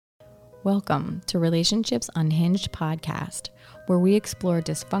Welcome to Relationships Unhinged podcast, where we explore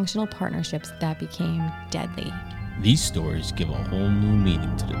dysfunctional partnerships that became deadly. These stories give a whole new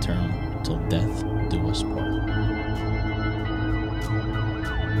meaning to the term, till death do us part.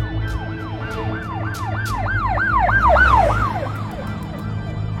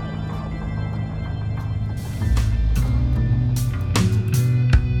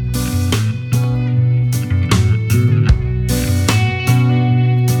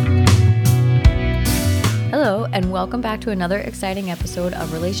 Hello, and welcome back to another exciting episode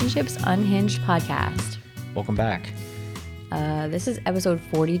of Relationships Unhinged podcast. Welcome back. This is episode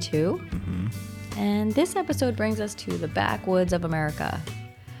 42, and this episode brings us to the backwoods of America.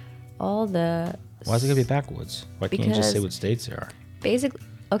 Why is it going to be backwoods? Why can't you just say what states they are? Basically,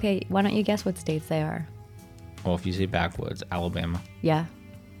 okay, why don't you guess what states they are? Well, if you say backwoods, Alabama. Yeah.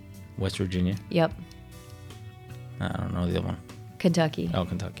 West Virginia. Yep. I don't know the other one. Kentucky. Oh,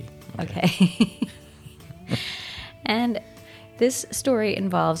 Kentucky. Okay. And this story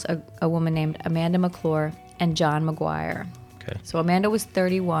involves a woman named Amanda McClure and John McGuire. Okay. So Amanda was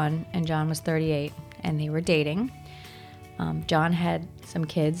 31 and John was 38, and they were dating. John had some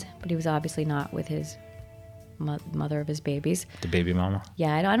kids, but he was obviously not with his mother of his babies. The baby mama?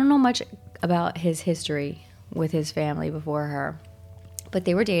 Yeah, I don't know much about his history with his family before her, but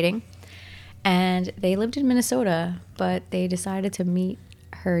they were dating, and they lived in Minnesota, but they decided to meet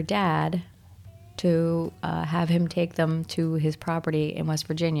her dad to have him take them to his property in West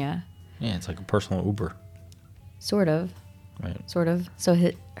Virginia. Yeah, it's like a personal Uber. Sort of. Right. Sort of.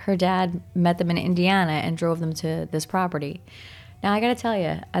 So her dad met them in Indiana and drove them to this property. Now, I got to tell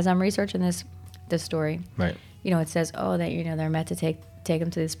you, as I'm researching this story, Right. it says, that, they're meant to take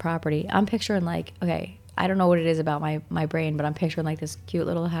them to this property. I'm picturing okay, I don't know what it is about my brain, but I'm picturing this cute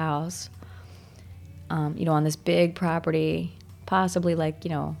little house, on this big property, possibly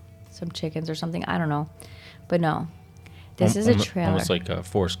some chickens or something. I don't know. But no, this is a trailer. Almost like a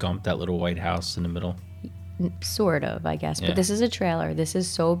Forrest Gump, that little white house in the middle. Sort of, I guess. Yeah. But this is a trailer. This is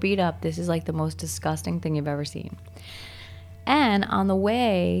so beat up. This is the most disgusting thing you've ever seen. And on the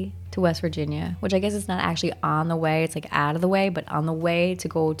way to West Virginia, which I guess it's not actually on the way, it's out of the way, but on the way to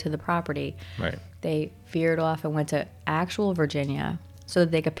go to the property, Right. they veered off and went to actual Virginia so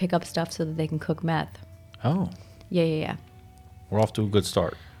that they could pick up stuff so that they can cook meth. Oh. Yeah. We're off to a good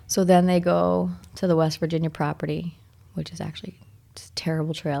start. So then they go to the West Virginia property, which is actually just a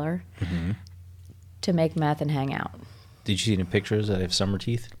terrible trailer, to make meth and hang out. Did you see any pictures that have summer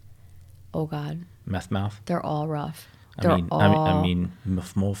teeth? Oh, God. Meth mouth? They're all rough. I mean,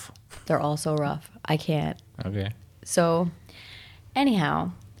 muff. They're all so rough. I can't. Okay. So,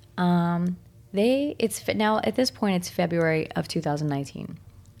 anyhow, now at this point it's February of 2019,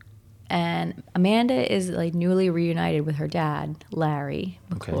 and Amanda is newly reunited with her dad, Larry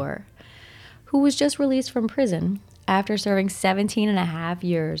McClure, who was just released from prison after serving 17 and a half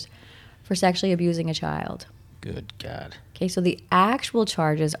years for sexually abusing a child. Good God. Okay, so the actual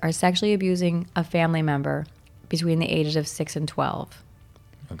charges are sexually abusing a family member between the ages of 6 and 12.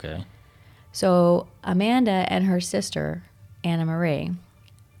 Okay. So Amanda and her sister, Anna Marie,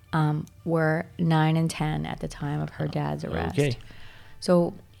 were 9 and 10 at the time of her dad's arrest. Okay.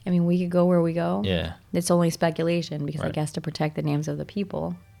 So, we could go where we go. Yeah. It's only speculation because I Right. guess to protect the names of the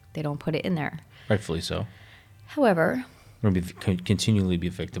people, they don't put it in there. Rightfully so. However, We're going to continually be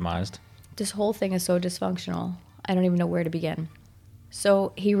victimized. this whole thing is so dysfunctional. I don't even know where to begin.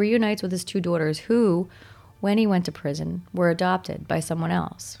 So he reunites with his two daughters who, when he went to prison, were adopted by someone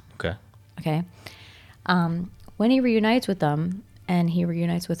else. Okay. When he reunites with them, and he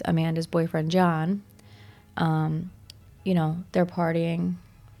reunites with Amanda's boyfriend, John, they're partying.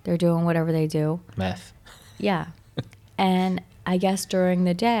 They're doing whatever they do. Meth. Yeah. And I guess during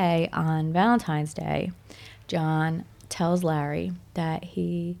the day, on Valentine's Day, John tells Larry that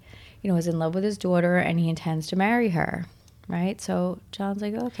he, is in love with his daughter and he intends to marry her, right? So John's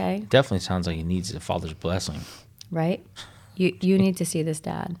like, okay. Definitely sounds like he needs a father's blessing. Right? You need to see this,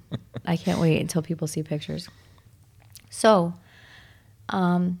 Dad. I can't wait until people see pictures. So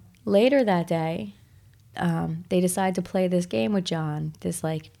later that day, they decide to play this game with John, this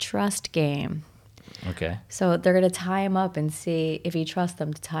trust game. Okay. So they're going to tie him up and see if he trusts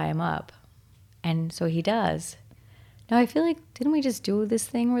them to tie him up. And so he does. Now, I feel didn't we just do this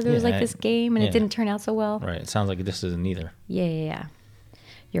thing where there was this game and it didn't turn out so well? Right. It sounds like this isn't either. Yeah.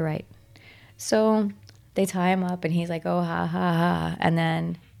 You're right. So they tie him up and he's like, oh, ha, ha, ha. And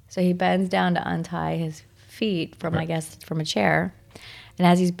then, so he bends down to untie his feet from, I guess, from a chair. And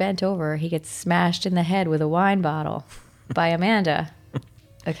as he's bent over, he gets smashed in the head with a wine bottle by Amanda.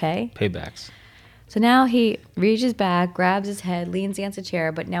 Okay? Paybacks. So now he reaches back, grabs his head, leans against a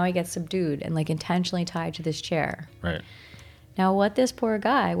chair, but now he gets subdued and like intentionally tied to this chair. Right. Now, what this poor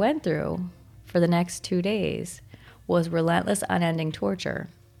guy went through for the next 2 days was relentless, unending torture.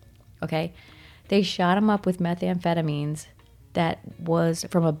 Okay? They shot him up with methamphetamines that was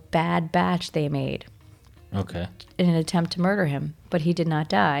from a bad batch they made. Okay. In an attempt to murder him, but he did not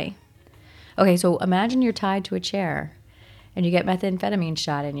die. Okay, so imagine you're tied to a chair and you get methamphetamine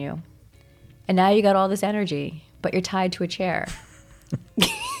shot in you. And now you got all this energy, but you're tied to a chair.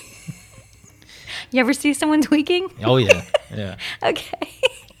 You ever see someone tweaking? Oh, yeah. Yeah. Okay.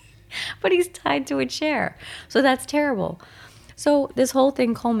 But he's tied to a chair. So that's terrible. So this whole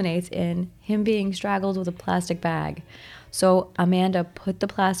thing culminates in him being strangled with a plastic bag. So Amanda put the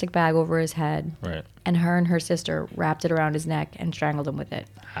plastic bag over his head. Right. And her and her sister wrapped it around his neck and strangled him with it.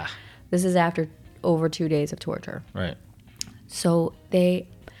 Ah. This is after over 2 days of torture. Right. So the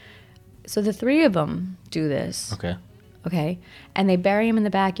three of them do this. Okay. Okay. And they bury him in the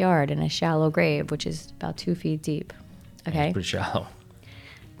backyard in a shallow grave, which is about 2 feet deep. Okay. It's pretty shallow.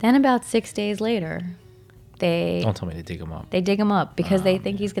 Then about 6 days later, Don't tell me they dig him up. They dig him up because they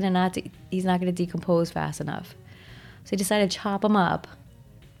think he's not going to decompose fast enough. So they decided to chop him up,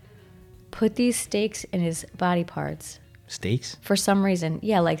 put these stakes in his body parts. Steaks? For some reason.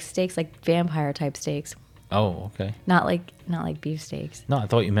 Yeah, like steaks, like vampire type steaks. Oh, okay. Not like beef steaks. No, I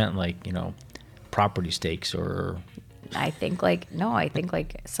thought you meant like, property steaks or... I think like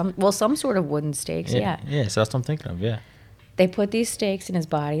some sort of wooden steaks, yeah. Yeah, so that's what I'm thinking of, yeah. They put these stakes in his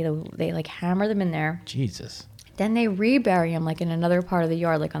body. They like hammer them in there. Jesus. Then they rebury him like in another part of the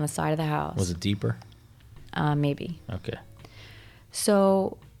yard, like on the side of the house. Was it deeper? Maybe. Okay.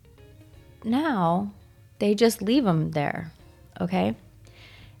 So now they just leave him there, okay?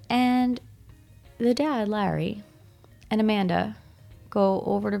 And the dad, Larry, and Amanda go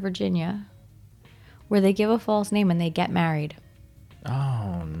over to Virginia where they give a false name and they get married.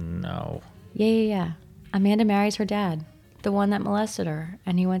 Oh, no. Yeah. Amanda marries her dad, the one that molested her,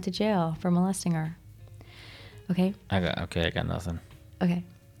 and he went to jail for molesting her. Okay? I got nothing. Okay.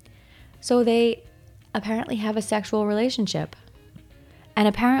 So they apparently have a sexual relationship. And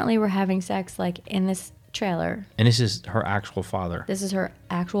apparently we're having sex like in this trailer. And this is her actual father? This is her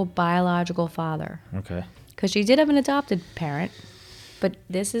actual biological father. Okay. Because she did have an adopted parent, but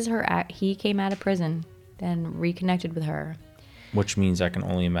this is he came out of prison, then reconnected with her. Which means I can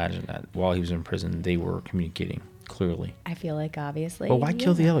only imagine that while he was in prison, they were communicating clearly. I feel like obviously. But why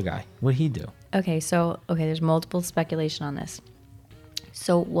kill the other guy? What did he do? Okay, there's multiple speculation on this.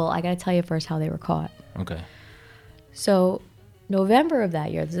 So, I got to tell you first how they were caught. Okay. So, November of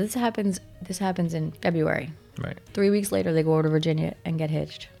that year, this happens in February. Right. 3 weeks later, they go over to Virginia and get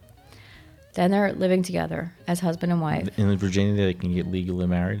hitched. Then they're living together as husband and wife. In Virginia, they can get legally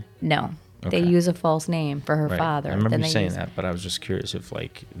married? No. Okay. They use a false name for her Right. father. I remember Then you they saying that, but I was just curious if,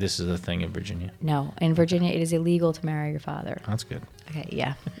 like, this is a thing in Virginia. No. In Virginia, it is illegal to marry your father. That's good. Okay,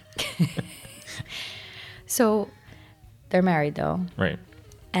 yeah. So, they're married, though. Right.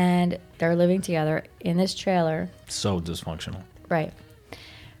 And they're living together in this trailer. So dysfunctional. Right.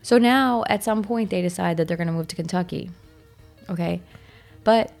 So now, at some point, they decide that they're going to move to Kentucky. Okay?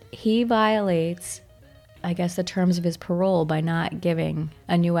 But he violates, I guess, the terms of his parole by not giving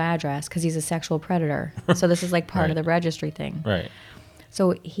a new address because he's a sexual predator. So this is like part of Right. the registry thing. Right.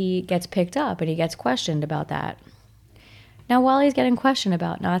 So he gets picked up and he gets questioned about that. Now, while he's getting questioned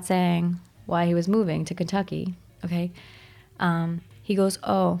about not saying why he was moving to Kentucky, okay, he goes,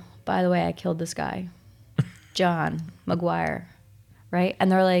 "Oh, by the way, I killed this guy, John McGuire," right? And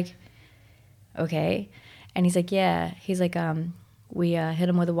they're like, "Okay," and he's like, "Yeah." He's like, "We hit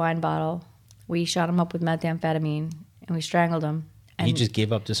him with a wine bottle, we shot him up with methamphetamine, and we strangled him." And he just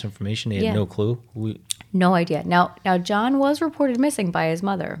gave up this information. They had no clue. No idea. Now, John was reported missing by his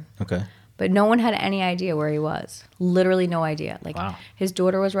mother. Okay. But no one had any idea where he was. Literally no idea. Like, wow. His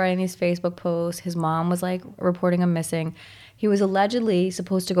daughter was writing these Facebook posts. His mom was, like, reporting him missing. He was allegedly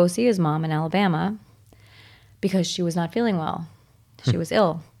supposed to go see his mom in Alabama because she was not feeling well. She was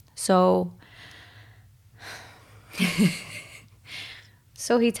ill. So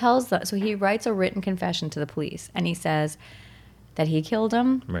he writes a written confession to the police. And he says that he killed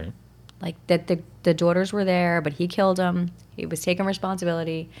him. Right. Like, that the daughters were there, but he killed him. He was taking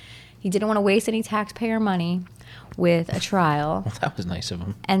responsibility. He didn't want to waste any taxpayer money with a trial. Well, that was nice of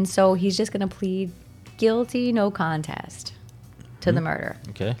him. And so he's just going to plead guilty, no contest to the murder.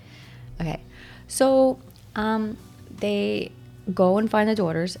 Okay. Okay. So they go and find the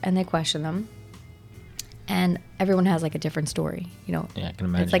daughters and they question them. And everyone has like a different story, you know. Yeah, I can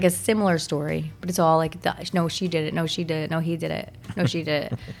imagine. It's like a similar story, but it's all like, no, she did it. No, she did it. No, he did it. No, she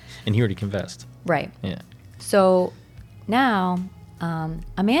did it. And he already confessed. Right. Yeah. So now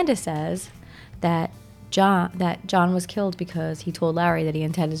Amanda says that John was killed because he told Larry that he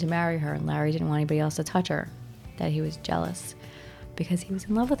intended to marry her, and Larry didn't want anybody else to touch her, that he was jealous because he was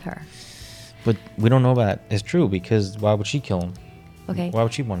in love with her. But we don't know that it's true, because why would she kill him? Okay. Why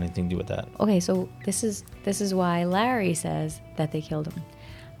would she want anything to do with that? Okay, so this is why Larry says that they killed him.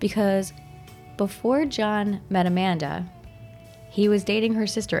 Because before John met Amanda, he was dating her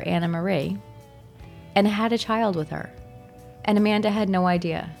sister Anna Marie and had a child with her. And Amanda had no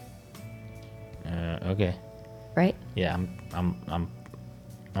idea. Okay. Right? Yeah, I'm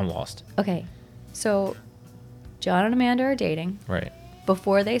lost. Okay. So John and Amanda are dating. Right.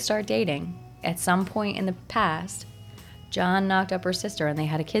 Before they start dating, at some point in the past, John knocked up her sister and they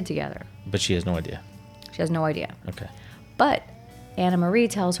had a kid together. But she has no idea. She has no idea. Okay. But Anna Marie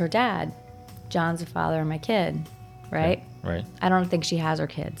tells her dad, John's the father of my kid, right? Right. I don't think she has her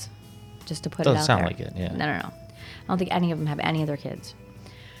kids, just to put it out there. Doesn't sound like it, yeah. No. I don't think any of them have any of their kids.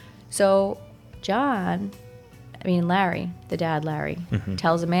 So Larry, the dad Larry,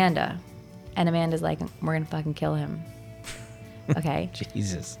 tells Amanda, and Amanda's like, we're going to fucking kill him. Okay?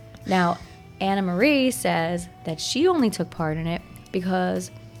 Jesus. Now, Anna Marie says that she only took part in it because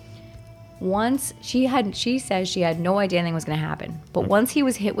once she says she had no idea anything was going to happen. But once he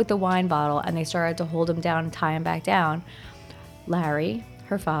was hit with the wine bottle and they started to hold him down and tie him back down, Larry,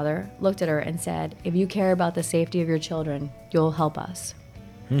 her father, looked at her and said, if you care about the safety of your children, you'll help us.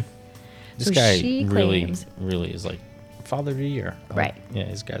 This So guy she really claims- is like father of the year. Right. Yeah,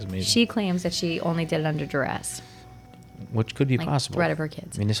 this guy's amazing. She claims that she only did it under duress. Which could be Like possible. threat of her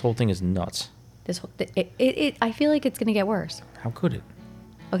kids. I mean, this whole thing is nuts. This whole, I feel like it's going to get worse. How could it?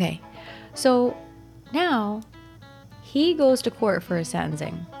 Okay. So now he goes to court for his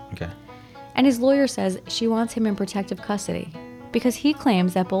sentencing. Okay. And his lawyer says she wants him in protective custody because he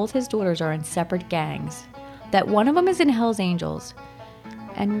claims that both his daughters are in separate gangs. That one of them is in Hell's Angels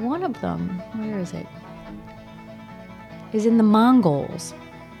and one of them, where is it? Is in the Mongols.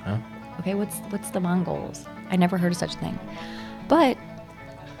 Huh? Okay, what's the Mongols? I never heard of such a thing. But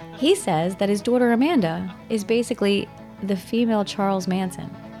he says that his daughter Amanda is basically the female Charles Manson.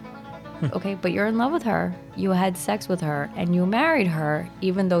 Okay, but you're in love with her, you had sex with her, and you married her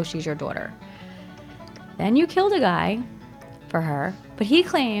even though she's your daughter. Then you killed a guy for her, but he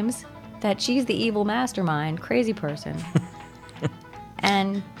claims that she's the evil mastermind, crazy person.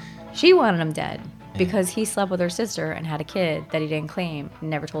 And she wanted him dead because he slept with her sister and had a kid that he didn't claim and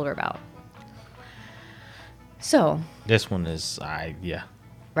never told her about. So, This one is, yeah.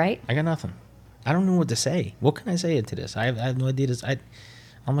 right? I got nothing. I don't know what to say. What can I say to this? I have no idea.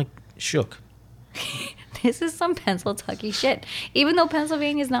 I'm like shook. This is some Pennsyltucky shit. Even though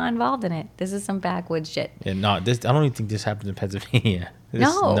Pennsylvania's not involved in it, this is some backwoods shit. Yeah, no, I don't even think this happened in Pennsylvania. This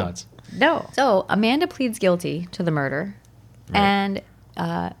is nuts. No. So Amanda pleads guilty to the murder, Right. and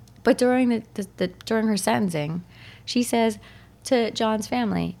but during during her sentencing, she says to John's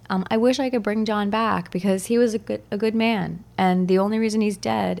family, "I wish I could bring John back because he was a good man, and the only reason he's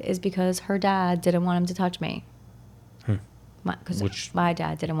dead is because her dad didn't want him to touch me. Because my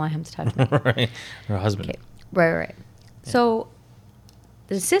dad didn't want him to touch me." Right. Her husband. Okay. Right. Yeah. So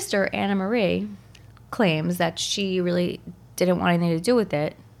the sister, Anna Marie, claims that she really didn't want anything to do with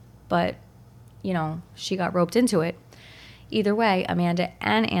it, but, she got roped into it. Either way, Amanda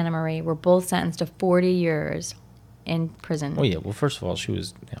and Anna Marie were both sentenced to 40 years in prison. Oh, yeah. Well, first of all, she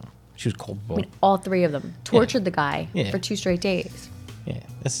was culpable. I mean, all three of them tortured the guy for 2 straight days. Yeah.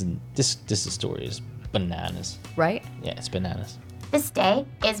 This story is bananas. Right? Yeah, it's bananas. This day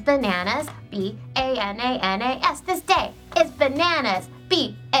is bananas, B-A-N-A-N-A-S. This day is bananas,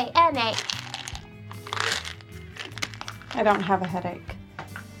 B-A-N-A. I don't have a headache.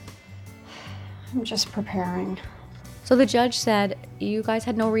 I'm just preparing. So the judge said, you guys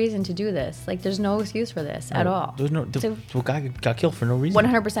had no reason to do this. Like, there's no excuse for this at all. There's no. So, The guy got killed for no reason.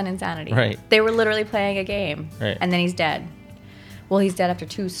 100% insanity. Right. They were literally playing a game. Right. And then he's dead. Well, he's dead after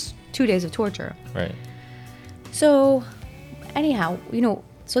two days of torture. Right. So, anyhow,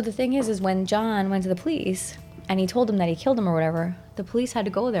 so the thing is when John went to the police and he told them that he killed him or whatever, the police had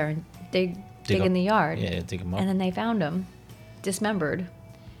to go there and dig in the yard. Yeah, dig him up. And then they found him dismembered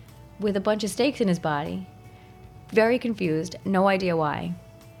with a bunch of stakes in his body. Very confused, no idea why.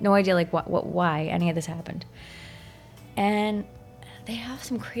 No idea why any of this happened. And they have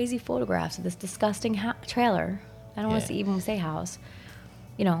some crazy photographs of this disgusting trailer. I don't want to even say house.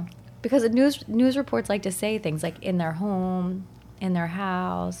 Because the news reports like to say things like in their home, in their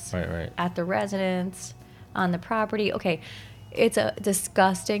house, Right. at the residence. on the property. Okay, it's a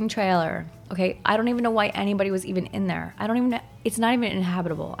disgusting trailer. Okay, I don't even know why anybody was even in there. I don't even know. It's not even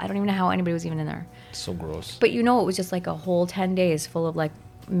inhabitable. I don't even know how anybody was even in there. So gross. But you know, it was just like a whole 10 days full of like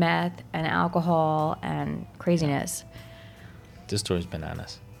meth and alcohol and craziness. This story's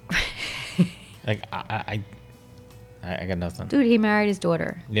bananas. Like, I got nothing. Dude, he married his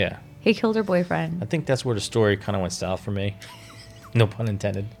daughter. Yeah. He killed her boyfriend. I think that's where the story kind of went south for me. No pun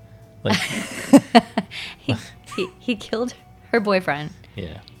intended. Like, He killed her boyfriend.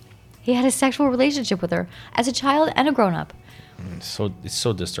 yeah. He had a sexual relationship with her as a child and a grown-up. It's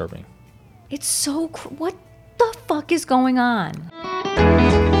so disturbing. It's so... What the fuck is going on?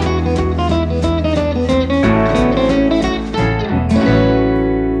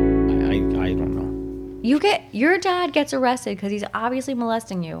 I don't know. Your dad gets arrested because he's obviously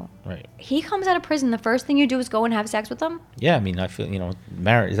molesting you. Right. He comes out of prison. The first thing you do is go and have sex with him? Yeah, I mean, I feel,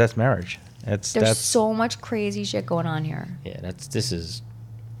 marriage. That's marriage. There's so much crazy shit going on here. Yeah, this is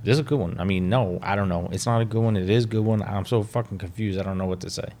a good one. I mean, no, I don't know. It's not a good one. It is a good one. I'm so fucking confused. I don't know what to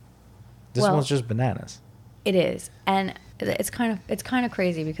say. This Well, one's just bananas. It is. And it's kind of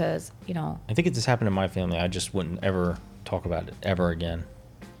crazy because, I think if this happened in my family, I just wouldn't ever talk about it ever again.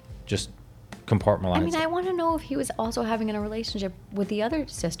 Just compartmentalize I mean, it. I want to know if he was also having a relationship with the other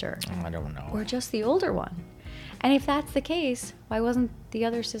sister I don't know. or just the older one. And if that's the case, why wasn't the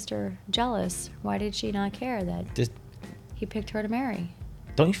other sister jealous? Why did she not care that he picked her to marry?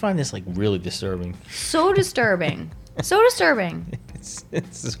 Don't you find this like really disturbing? So disturbing. So disturbing. It's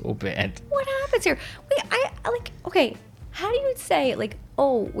so bad. What happens here? Wait, okay, how do you say, like,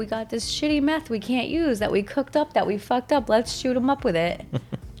 oh, we got this shitty meth we can't use that we cooked up, that we fucked up, let's shoot him up with it.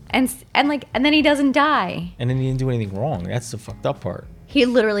 and then he doesn't die. And then he didn't do anything wrong. That's the fucked up part. He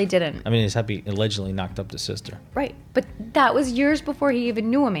literally didn't. I mean, it's happy allegedly knocked up the sister. Right. But that was years before he even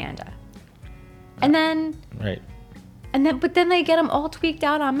knew Amanda. And then... Right. But then they get him all tweaked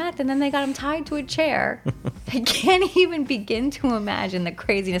out on meth, and then they got him tied to a chair. I can't even begin to imagine the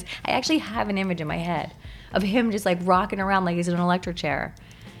craziness. I actually have an image in my head of him just like rocking around like he's in an electric chair,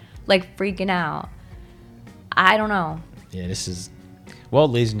 like freaking out. I don't know. Yeah, this is... Well,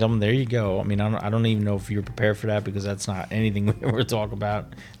 ladies and gentlemen, there you go. I mean, I don't even know if you're prepared for that because that's not anything we ever talk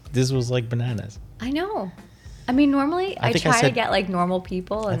about. This was like bananas. I know. I mean, normally I try to get like normal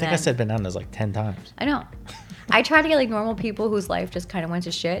people. And I said bananas like 10 times. I know. I try to get like normal people whose life just kind of went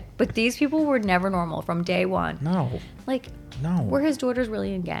to shit. But these people were never normal from day one. No. Like, No. were his daughters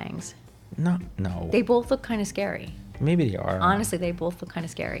really in gangs? No. No. They both look kind of scary. Maybe they are. Honestly, they both look kind of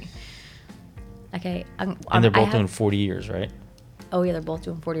scary. Okay. And they're both doing 40 years, right? Oh, yeah, they're both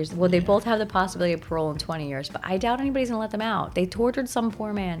doing 40 years. Well, they both have the possibility of parole in 20 years, but I doubt anybody's going to let them out. They tortured some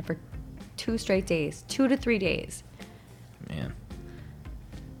poor man for 2 straight days, 2 to 3 days. Man.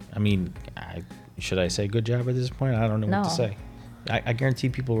 I mean, should I say good job at this point? I don't know what to say. I guarantee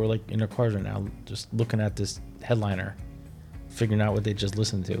people were like in their cars right now just looking at this headliner, figuring out what they just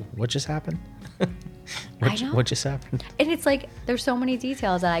listened to. What just happened? What just happened? And it's like there's so many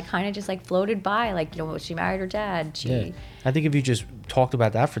details that I kind of just like floated by. Like, she married her dad. Yeah. I think if you just talked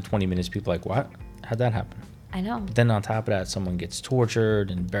about that for 20 minutes, people are like, what? How'd that happen? I know. But then on top of that, someone gets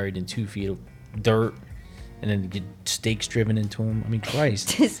tortured and buried in 2 feet of dirt, and then get stakes driven into him. I mean,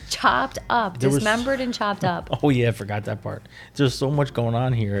 Christ. Just chopped up, dismembered and chopped up. Oh yeah, I forgot that part. There's so much going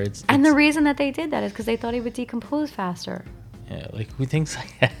on here. And the reason that they did that is because they thought he would decompose faster. Yeah, like who thinks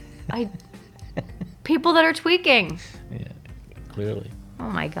like that? People that are tweaking. Yeah, clearly. Oh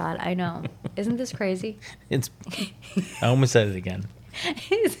my God, I know. Isn't this crazy? I almost said it again.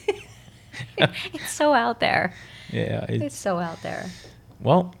 It's so out there. Yeah. It's so out there.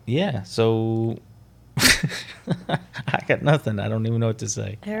 Well, yeah, so I got nothing. I don't even know what to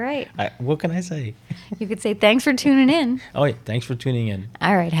say. All right. What can I say? You could say thanks for tuning in. Oh, yeah, thanks for tuning in.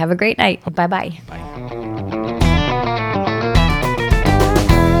 All right. Have a great night. Bye-bye. Bye.